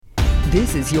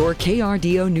This is your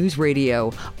KRDO News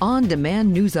Radio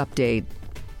on-demand news update.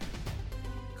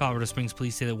 Colorado Springs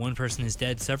police say that one person is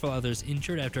dead, several others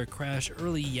injured after a crash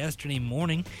early yesterday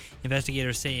morning.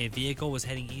 Investigators say a vehicle was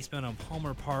heading eastbound on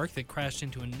Palmer Park that crashed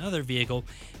into another vehicle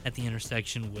at the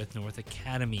intersection with North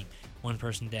Academy. One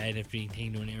person died after being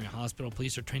taken to an area hospital.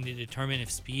 Police are trying to determine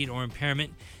if speed or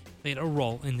impairment played a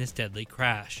role in this deadly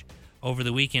crash. Over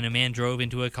the weekend, a man drove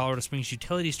into a Colorado Springs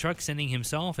utilities truck, sending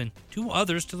himself and two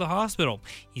others to the hospital.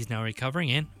 He's now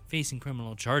recovering and facing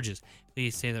criminal charges.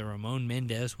 Police say that Ramon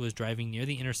Mendez was driving near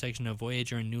the intersection of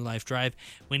Voyager and New Life Drive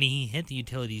when he hit the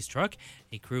utilities truck.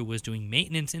 A crew was doing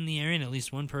maintenance in the area, and at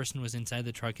least one person was inside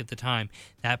the truck at the time.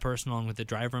 That person, along with the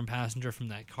driver and passenger from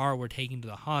that car, were taken to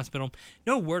the hospital.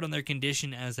 No word on their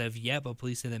condition as of yet, but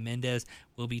police say that Mendez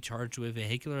will be charged with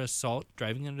vehicular assault,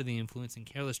 driving under the influence, and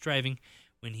careless driving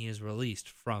when he is released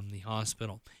from the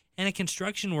hospital. And a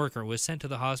construction worker was sent to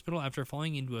the hospital after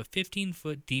falling into a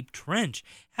 15-foot deep trench.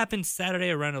 Happened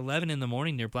Saturday around 11 in the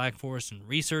morning near Black Forest and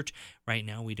Research. Right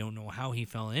now, we don't know how he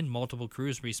fell in. Multiple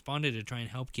crews responded to try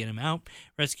and help get him out.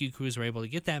 Rescue crews were able to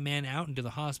get that man out into the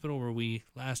hospital, where we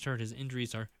last heard his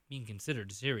injuries are being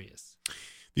considered serious.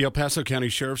 The El Paso County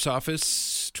Sheriff's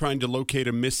Office trying to locate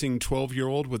a missing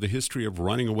 12-year-old with a history of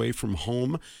running away from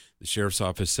home. The Sheriff's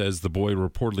Office says the boy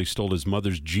reportedly stole his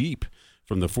mother's Jeep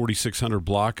from the 4600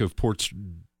 block of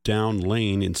Portsdown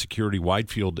Lane in Security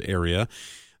Widefield area.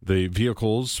 The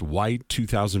vehicle's white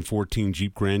 2014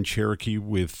 Jeep Grand Cherokee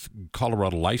with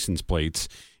Colorado license plates.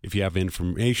 If you have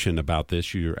information about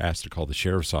this, you're asked to call the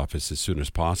Sheriff's Office as soon as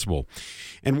possible.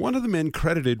 And one of the men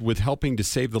credited with helping to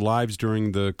save the lives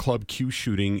during the Club Q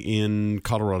shooting in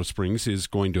Colorado Springs is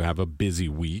going to have a busy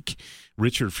week.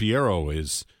 Richard Fierro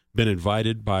has been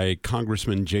invited by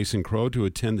Congressman Jason Crow to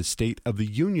attend the State of the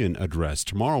Union address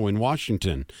tomorrow in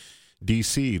Washington,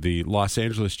 D.C. The Los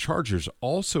Angeles Chargers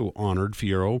also honored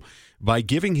Fierro by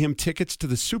giving him tickets to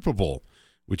the Super Bowl,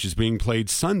 which is being played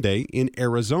Sunday in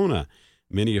Arizona.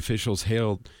 Many officials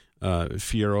hailed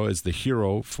Fierro as the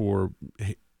hero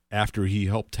after he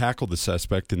helped tackle the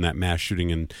suspect in that mass shooting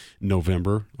in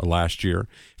November last year.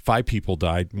 5 people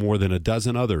died, more than a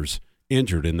dozen others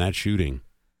injured in that shooting.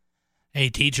 A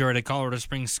teacher at a Colorado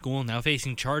Springs school now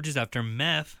facing charges after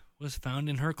meth was found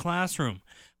in her classroom.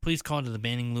 Police called to the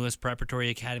Banning Lewis Preparatory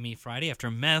Academy Friday after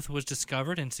meth was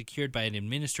discovered and secured by an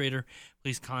administrator.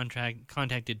 Police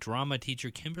contacted drama teacher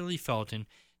Kimberly Felton,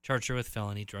 charged her with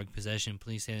felony drug possession.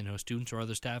 Police say that no students or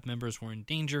other staff members were in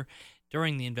danger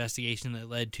during the investigation that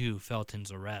led to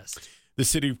Felton's arrest. The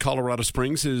city of Colorado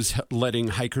Springs is letting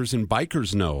hikers and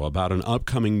bikers know about an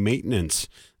upcoming maintenance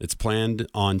that's planned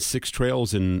on 6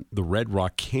 trails in the Red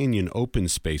Rock Canyon open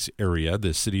space area.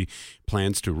 The city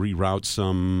plans to reroute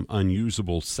some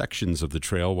unusable sections of the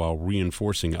trail while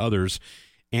reinforcing others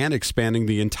and expanding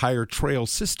the entire trail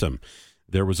system.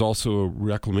 There was also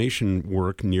reclamation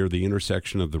work near the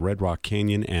intersection of the Red Rock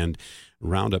Canyon and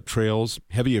Roundup trails.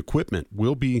 Heavy equipment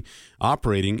will be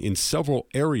operating in several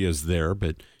areas there,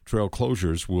 but trail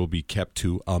closures will be kept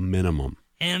to a minimum.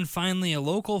 And finally, a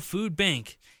local food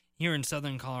bank here in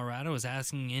southern Colorado is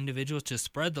asking individuals to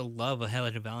spread the love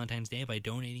ahead of Valentine's Day by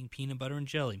donating peanut butter and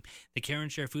jelly. The Karen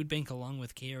Share Food Bank, along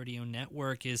with KRDO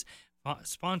Network, is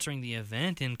sponsoring the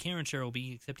event, and Karen Share will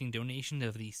be accepting donations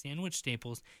of the sandwich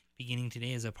staples beginning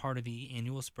today as a part of the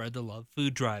annual Spread the Love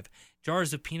food drive.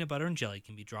 Jars of peanut butter and jelly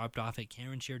can be dropped off at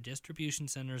Karen Share distribution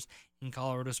centers in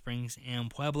Colorado Springs and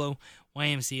Pueblo.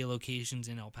 YMCA locations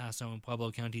in El Paso and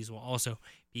Pueblo counties will also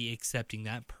be accepting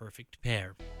that perfect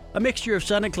pair. A mixture of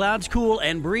sun and clouds, cool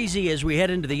and breezy as we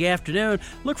head into the afternoon.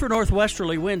 Look for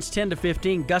northwesterly winds 10 to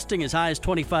 15, gusting as high as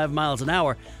 25 miles an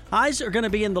hour. Highs are going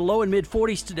to be in the low and mid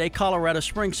 40s today. Colorado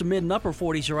Springs, some mid and upper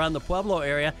 40s around the Pueblo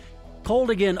area.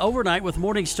 Cold again overnight with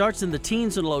morning starts in the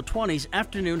teens and low 20s.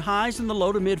 Afternoon highs in the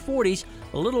low to mid 40s.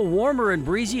 A little warmer and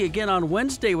breezy again on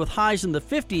Wednesday with highs in the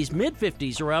 50s, mid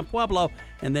 50s around Pueblo.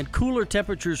 And then cooler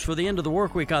temperatures for the end of the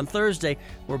work week on Thursday.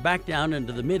 We're back down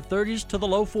into the mid 30s to the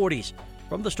low 40s.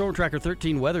 From the Storm Tracker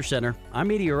 13 Weather Center, I'm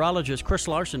meteorologist Chris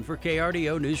Larson for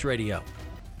KRDO News Radio.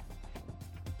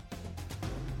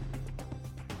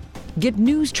 Get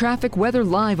news, traffic, weather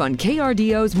live on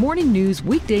KRDO's Morning News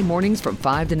weekday mornings from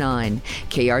 5 to 9.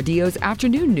 KRDO's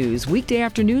Afternoon News weekday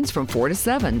afternoons from 4 to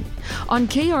 7. On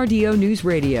KRDO News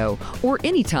Radio or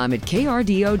anytime at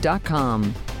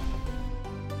krdo.com.